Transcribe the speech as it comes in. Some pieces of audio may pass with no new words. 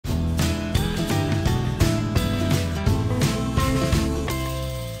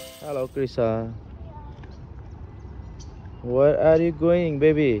Hello, Krisa. Where are you going,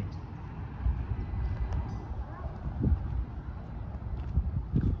 baby?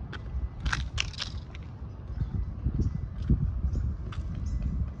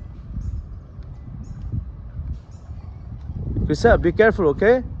 Krisa, be careful,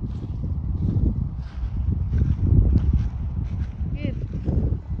 okay?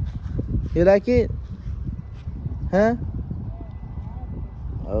 You like it? Huh?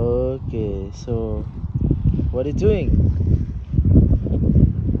 Okay, so what are you doing?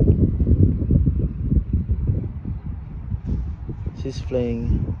 She's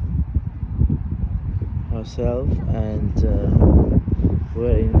playing herself, and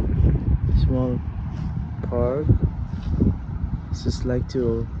we're in small park. She just like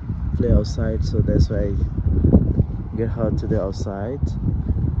to play outside, so that's why I get her to the outside,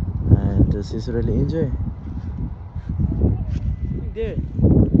 and she's really enjoy. There.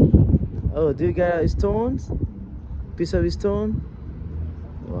 Oh, do you got stones? Piece of stone?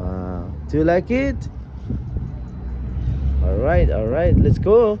 Wow. Do you like it? All right. Let's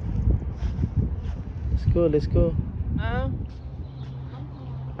go. Let's go. Now?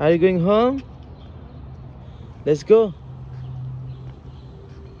 Are you going home? Let's go.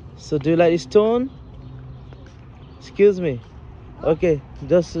 So, do you like stone? Excuse me. Okay,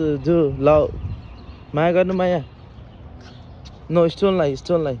 just do loud. Maya ganu Maya. No, stone lie,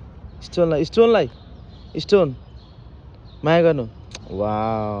 stone lie. Stone lie, stone lie. Stone. Maya ganu.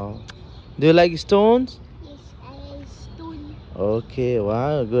 Wow. Do you like stones? Yes, I like stone. Okay,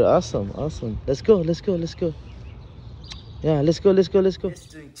 wow, good, awesome, awesome. Let's go, let's go, let's go. Yeah, let's go, let's go, let's go. Let's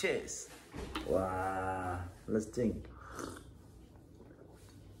doing chess. Wow, let's drink.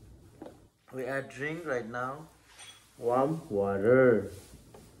 We are drink right now. Warm water.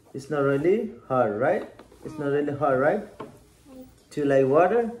 It's not really hard, right? It's not really hard, right? Do you like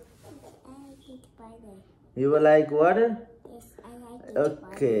water? I like it better. You will like water? Yes, I like it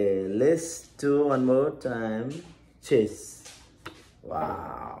Okay, let's do one more time. Chess.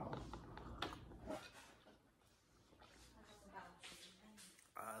 Wow.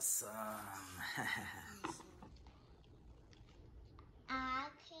 Awesome.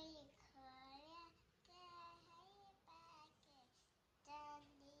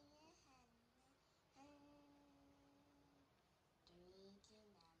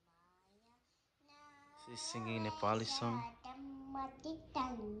 She's singing Nepali song.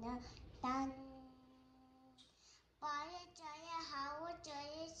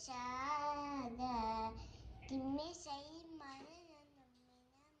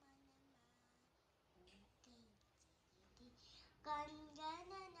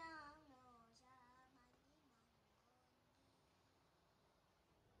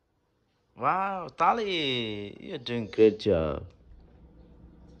 Wow, Tali, you're doing great job.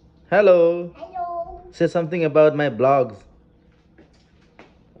 Hello. Hello. Say something about my blogs.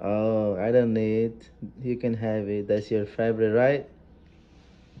 Oh, I don't need. You can have it. That's your favorite, right?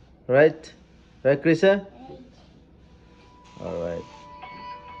 Right? Right, Krisa? All right.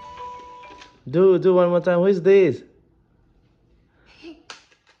 Do one more time. Who is this?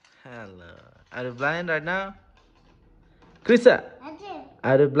 Hello. Are you blind right now? Krisa,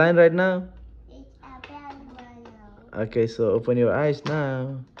 are you blind right now? Okay, so open your eyes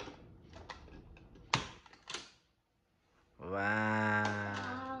now. Wow.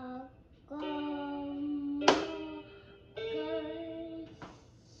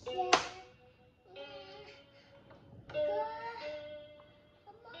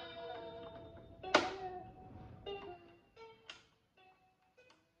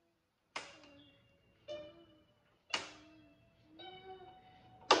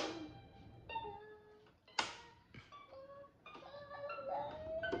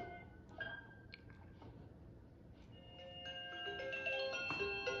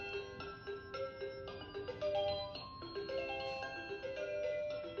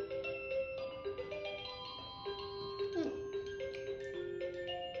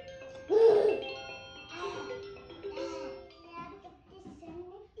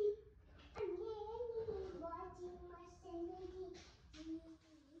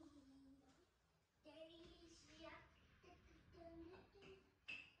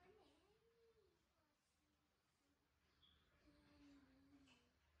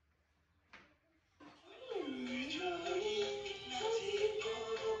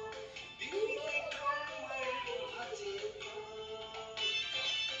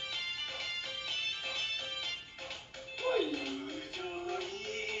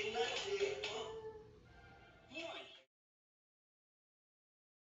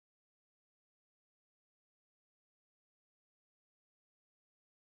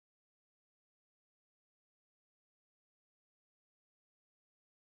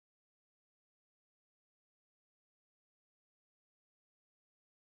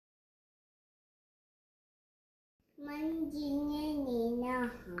 만지는 니나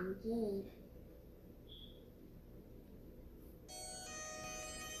하기.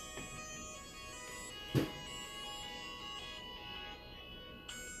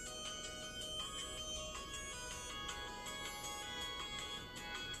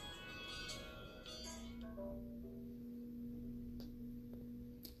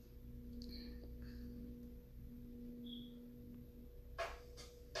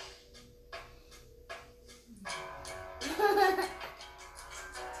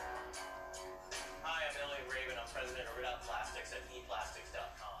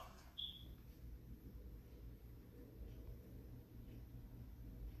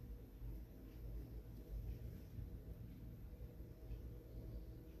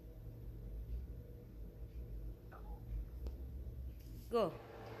 Go.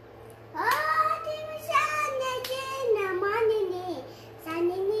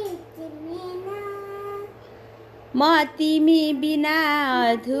 म तिमी बिना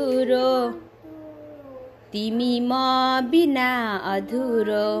अधुरो तिमी म बिना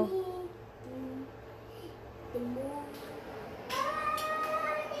अधुरो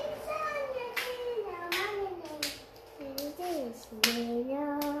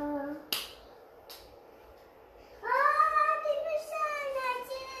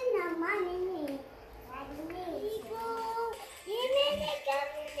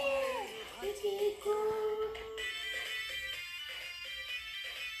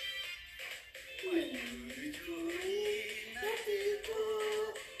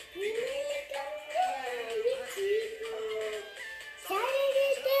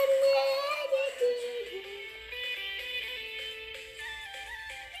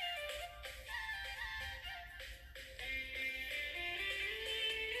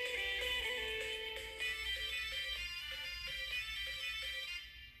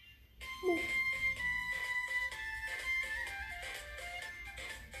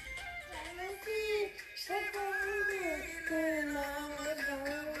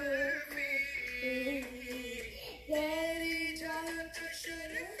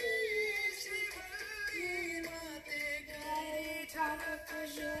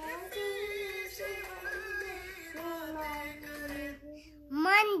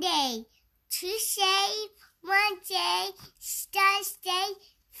Monday, Tuesday, Wednesday, Thursday,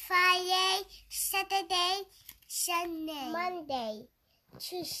 Friday, Saturday, Sunday. Monday,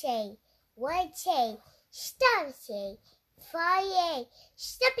 Tuesday, Wednesday, Thursday, Friday,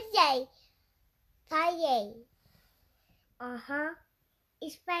 Saturday, Friday.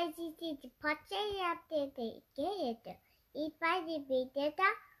 İspanyolca parça yaptı geldi. İspanyolca bir de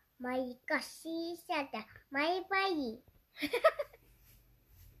mai kasisa da mai bai.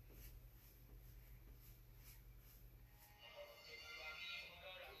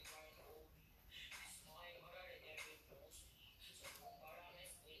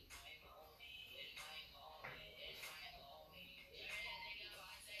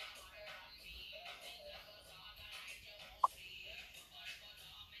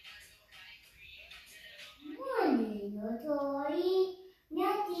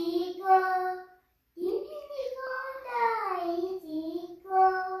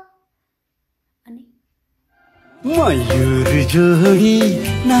 मयूर जोडी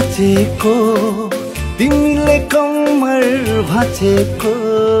नाचेको तिमीले कम्मर भाचेको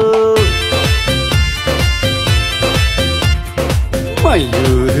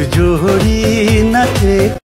मयूर जोडी नाचेको